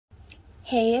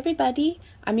Hey everybody,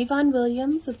 I'm Yvonne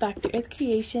Williams with Back to Earth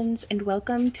Creations and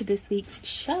welcome to this week's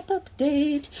shop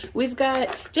update. We've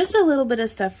got just a little bit of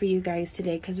stuff for you guys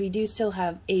today because we do still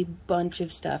have a bunch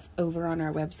of stuff over on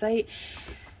our website.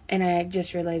 And I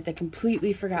just realized I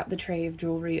completely forgot the tray of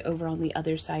jewelry over on the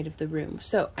other side of the room.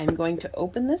 So I'm going to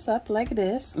open this up like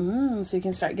this, so you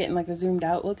can start getting like a zoomed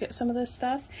out look at some of this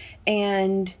stuff.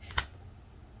 And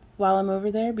while I'm over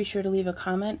there, be sure to leave a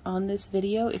comment on this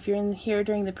video. If you're in here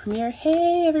during the premiere,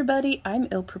 hey everybody, I'm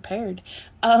ill prepared.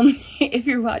 If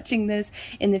you're watching this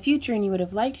in the future and you would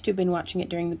have liked to have been watching it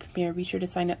during the premiere, be sure to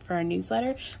sign up for our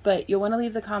newsletter. But you'll want to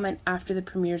leave the comment after the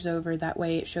premiere's over. That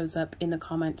way it shows up in the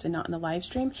comments and not in the live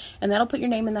stream. And that'll put your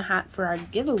name in the hat for our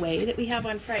giveaway that we have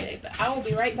on Friday. But I will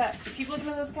be right back. So keep looking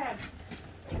at those cabs.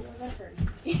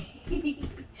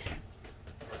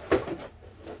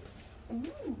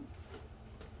 Ooh.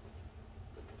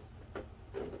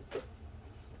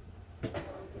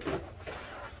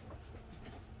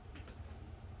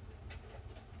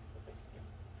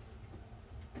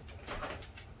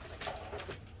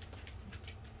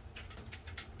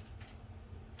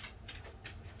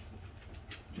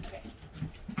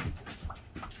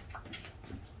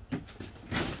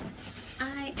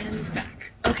 I am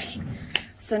back. Okay,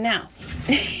 so now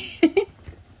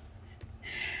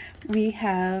we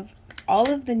have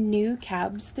all of the new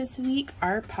cabs this week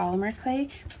are polymer clay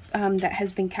that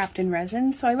has been capped in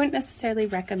resin. So I wouldn't necessarily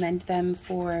recommend them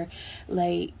for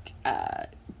like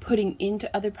putting into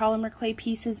other polymer clay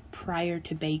pieces prior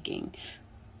to baking.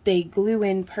 They glue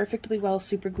in perfectly well.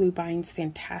 Super glue binds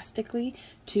fantastically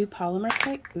to polymer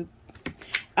clay.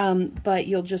 But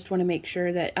you'll just want to make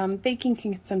sure that baking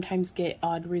can sometimes get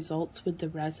odd results with the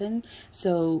resin,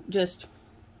 so just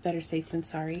better safe than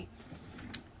sorry.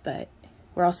 But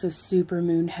we're also super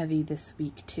moon heavy this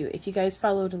week too. If you guys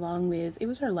followed along with, it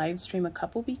was our live stream a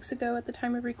couple weeks ago at the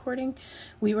time of recording,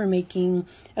 we were making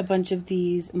a bunch of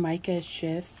these mica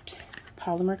shift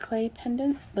polymer clay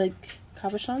pendant, like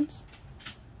cabochons,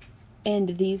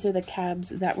 and these are the cabs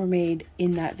that were made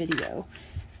in that video.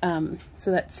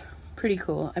 So that's pretty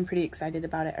cool. I'm pretty excited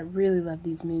about it. I really love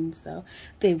these moons though.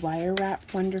 They wire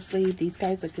wrap wonderfully. These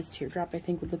guys, like this teardrop, I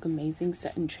think would look amazing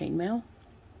set in chainmail.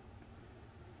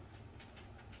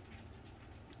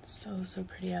 So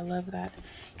pretty. I love that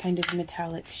kind of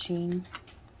metallic sheen.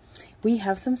 We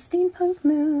have some steampunk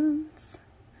moons.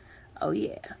 Oh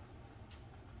yeah.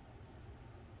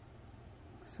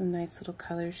 Some nice little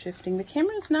color shifting. The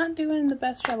camera's not doing the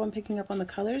best job on picking up on the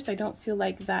colors. I don't feel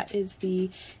like that is the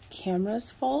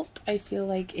camera's fault. I feel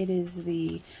like it is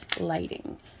the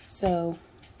lighting. So,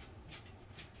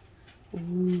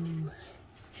 ooh.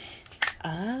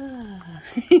 Ah.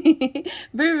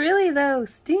 But really though,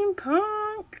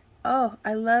 steampunk. Oh,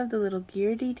 I love the little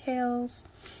gear details.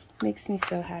 Makes me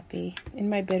so happy. In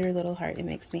my bitter little heart, it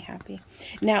makes me happy.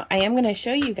 Now, I am going to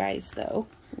show you guys though.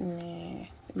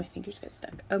 My fingers got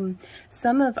stuck.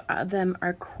 Some of them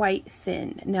are quite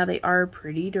thin. Now they are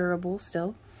pretty durable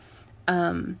still.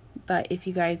 But if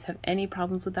you guys have any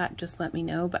problems with that, just let me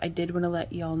know. But I did want to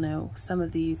let y'all know some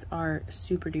of these are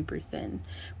super duper thin,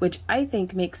 which I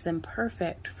think makes them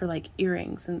perfect for like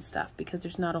earrings and stuff because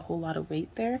there's not a whole lot of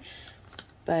weight there.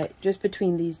 But just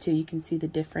between these two, you can see the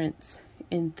difference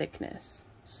in thickness.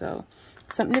 So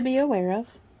something to be aware of.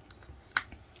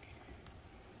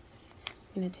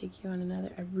 Gonna take you on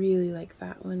another. I really like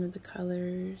that one with the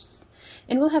colors,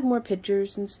 and we'll have more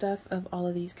pictures and stuff of all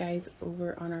of these guys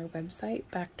over on our website,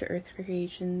 Back to Earth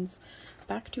Creations,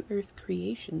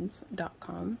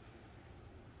 backtoearthcreations.com.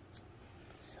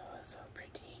 So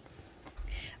pretty.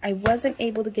 I wasn't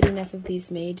able to get enough of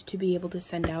these made to be able to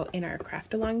send out in our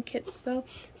craft along kits though,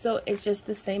 so it's just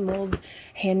the same old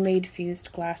handmade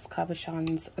fused glass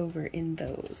cabochons over in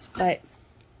those, but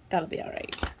that'll be all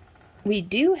right. We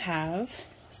do have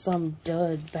some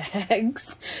dud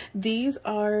bags. These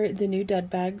are the new dud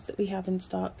bags that we have in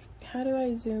stock. How do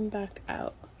I zoom back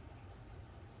out?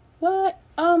 What?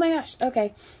 Oh my gosh.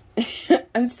 Okay.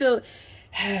 I'm still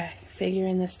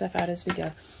figuring this stuff out as we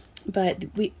go. But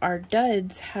our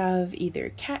duds have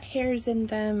either cat hairs in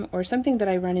them, or something that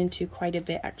I run into quite a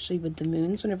bit actually with the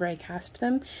moons whenever I cast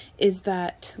them is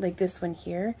that, like this one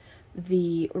here,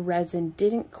 the resin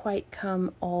didn't quite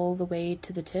come all the way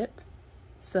to the tip.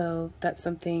 So that's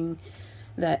something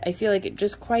that I feel like it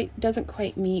just doesn't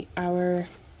quite meet our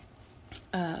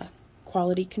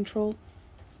quality control.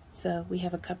 So we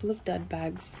have a couple of dud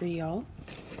bags for y'all.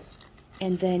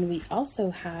 And then we also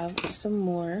have some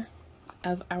more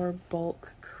of our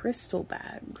bulk crystal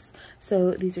bags.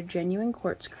 So these are genuine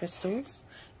quartz crystals.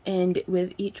 And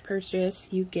with each purchase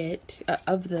you get,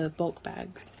 of the bulk bag,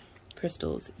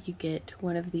 crystals, you get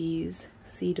one of these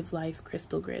Seed of Life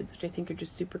crystal grids, which I think are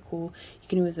just super cool. You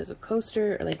can use as a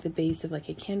coaster or like the base of like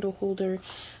a candle holder,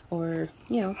 or,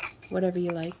 you know, whatever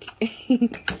you like.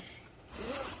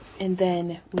 And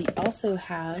then we also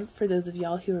have, for those of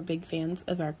y'all who are big fans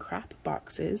of our crap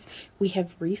boxes, we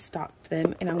have restocked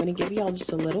them, and I'm going to give y'all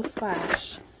just a little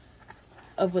flash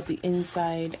of what the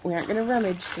inside, we aren't going to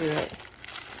rummage through it,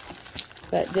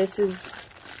 but this is,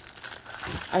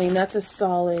 I mean, that's a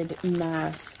solid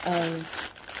mass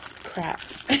of crap.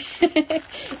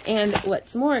 And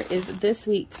what's more is this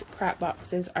week's crap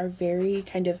boxes are very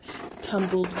kind of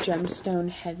tumbled gemstone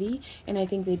heavy, and I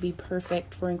think they'd be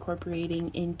perfect for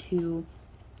incorporating into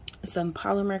some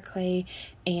polymer clay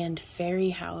and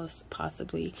fairy house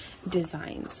possibly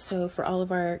designs. So for all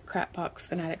of our crap box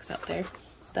fanatics out there,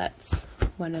 that's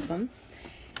one of them.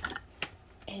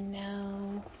 And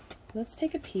now let's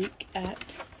take a peek at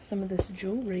some of this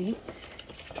jewelry.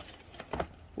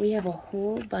 We have a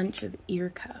whole bunch of ear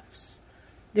cuffs.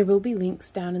 There will be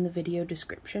links down in the video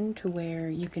description to where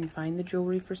you can find the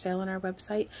jewelry for sale on our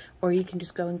website, or you can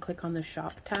just go and click on the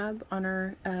shop tab on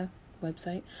our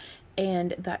website,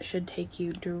 and that should take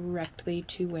you directly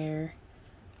to where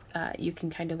you can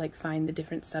kind of like find the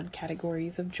different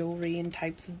subcategories of jewelry and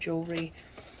types of jewelry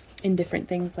and different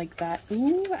things like that.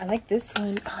 Ooh, I like this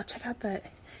one. Oh, check out that.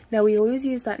 Now, we always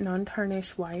use that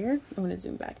non-tarnish wire. I'm going to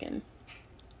zoom back in.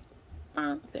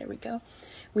 There we go.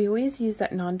 We always use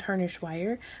that non-tarnish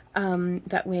wire.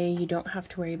 That way you don't have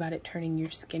to worry about it turning your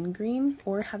skin green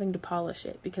or having to polish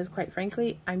it, because quite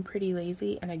frankly, I'm pretty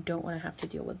lazy and I don't want to have to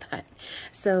deal with that.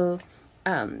 So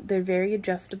they're very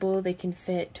adjustable. They can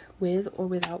fit with or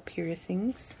without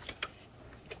piercings.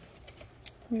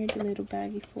 Where'd the little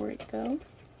baggie for it go?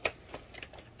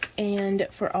 And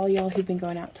for all y'all who've been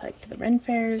going out to like to the Ren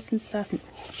fairs and stuff,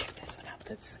 check this one out.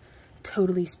 That's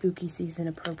totally spooky season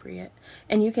appropriate.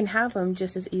 And you can have them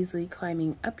just as easily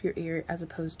climbing up your ear as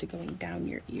opposed to going down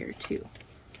your ear too.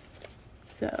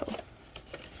 So,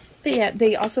 but yeah,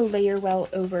 they also layer well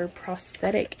over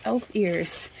prosthetic elf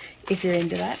ears if you're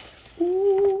into that.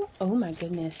 Ooh, oh my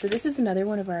goodness. So this is another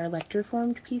one of our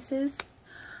electroformed pieces.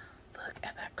 Look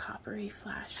at that coppery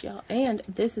flash, y'all. And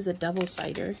this is a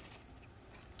double-sider.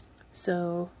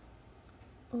 So,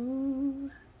 oh,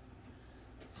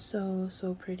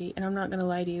 so pretty. And I'm not gonna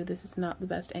lie to you, this is not the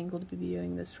best angle to be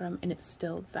viewing this from, and it's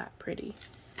still that pretty.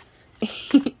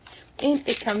 And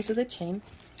it comes with a chain.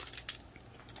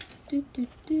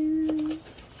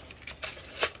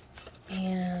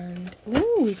 And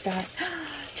ooh, we've got,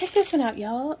 check this one out,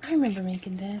 y'all. I remember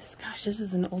making this. Gosh, this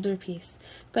is an older piece,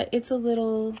 but it's a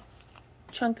little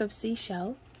chunk of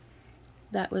seashell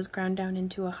that was ground down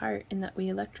into a heart and that we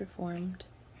electroformed.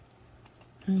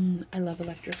 I love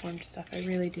electroformed stuff. I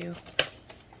really do.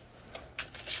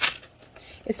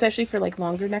 Especially for like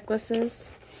longer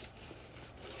necklaces.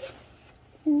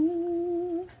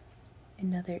 Ooh,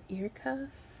 another ear cuff.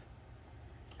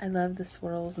 I love the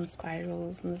swirls and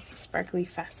spirals and the sparkly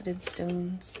faceted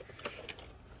stones.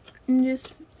 And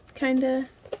just kind of,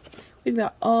 we've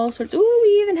got all sorts. Ooh,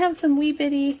 we even have some wee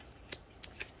bitty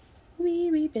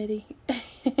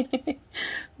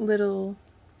little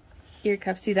ear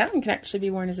cuffs too. That one can actually be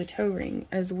worn as a toe ring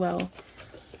as well.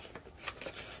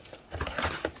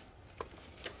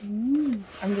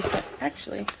 I'm just gonna,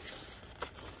 actually,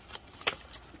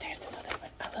 there's another one.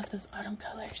 I love those autumn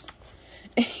colors.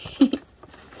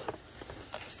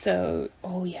 So,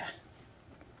 oh yeah,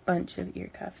 bunch of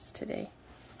ear cuffs today.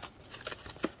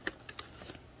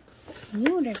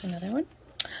 Ooh, there's another one.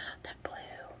 That blue.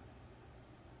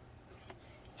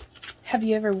 Have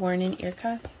you ever worn an ear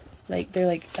cuff? Like, they're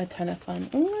like a ton of fun.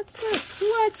 Oh, what's this?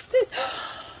 What's this?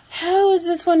 How is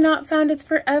this one not found its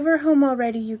forever home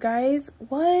already, you guys?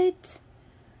 What?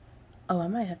 Oh, I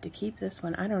might have to keep this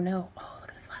one. I don't know. Oh, look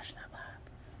at the flash in that lab.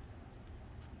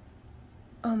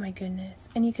 Oh my goodness.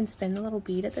 And you can spin the little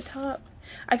bead at the top.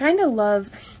 I kind of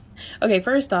love... Okay,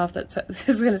 first off, this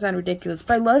is going to sound ridiculous,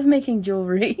 but I love making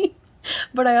jewelry.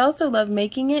 But I also love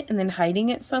making it and then hiding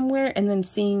it somewhere and then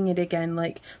seeing it again.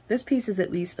 Like, this piece is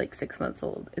at least like 6 months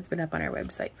old. It's been up on our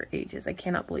website for ages. I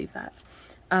cannot believe that.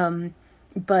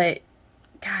 But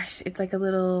gosh, it's like a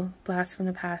little blast from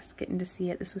the past getting to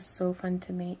see it. This was so fun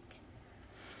to make.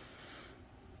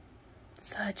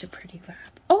 Such a pretty lab.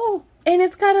 Oh, and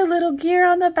it's got a little gear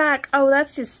on the back. Oh,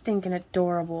 that's just stinking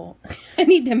adorable. I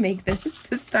need to make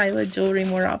this style of jewelry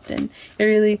more often.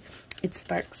 It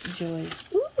sparks joy.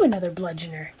 Ooh, another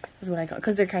bludgeoner is what I call it,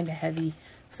 because they're kind of heavy,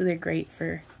 so they're great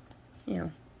for, you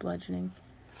know, bludgeoning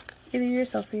either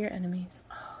yourself or your enemies.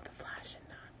 Oh, the flash in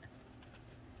that.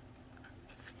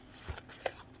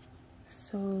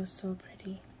 So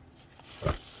pretty.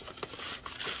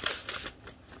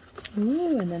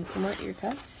 Ooh, and then some more ear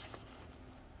cuffs.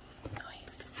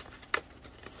 Nice.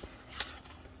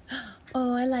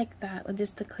 Oh, I like that with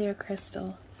just the clear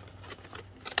crystal.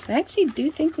 I actually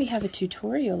do think we have a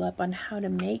tutorial up on how to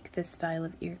make this style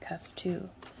of ear cuff too.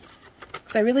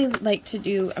 Because I really like to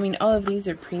do, I mean, all of these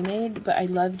are pre-made, but I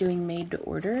love doing made to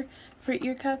order for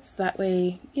ear cuffs. That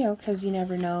way, you know, because you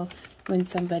never know when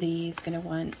somebody's going to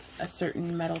want a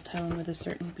certain metal tone with a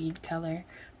certain bead color.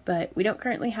 But we don't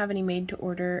currently have any made to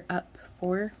order up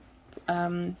for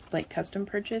like custom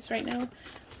purchase right now,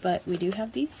 but we do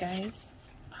have these guys.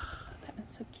 Oh, that is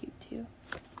so cute too.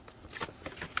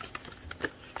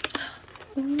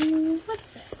 Ooh,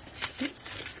 what's this?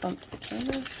 Oops, bumped the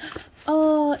camera.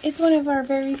 Oh, it's one of our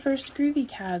very first Groovy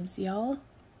cabs, y'all.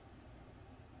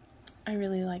 I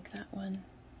really like that one.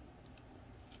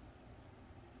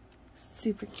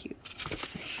 Super cute.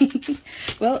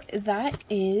 Well, that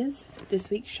is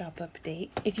this week's shop update.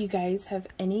 If you guys have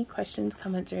any questions,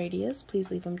 comments, or ideas,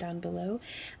 please leave them down below.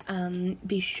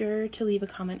 Be sure to leave a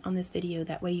comment on this video.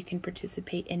 That way you can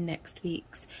participate in next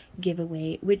week's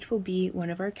giveaway, which will be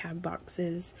one of our cab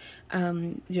boxes,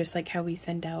 just like how we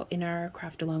send out in our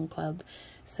Craft Along Club.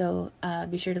 So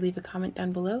be sure to leave a comment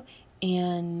down below,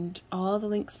 and all the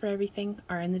links for everything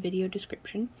are in the video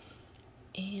description.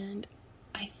 And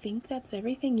I think that's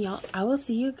everything, y'all. I will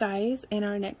see you guys in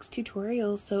our next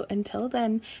tutorial. So until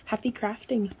then, happy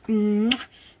crafting.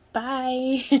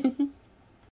 Bye.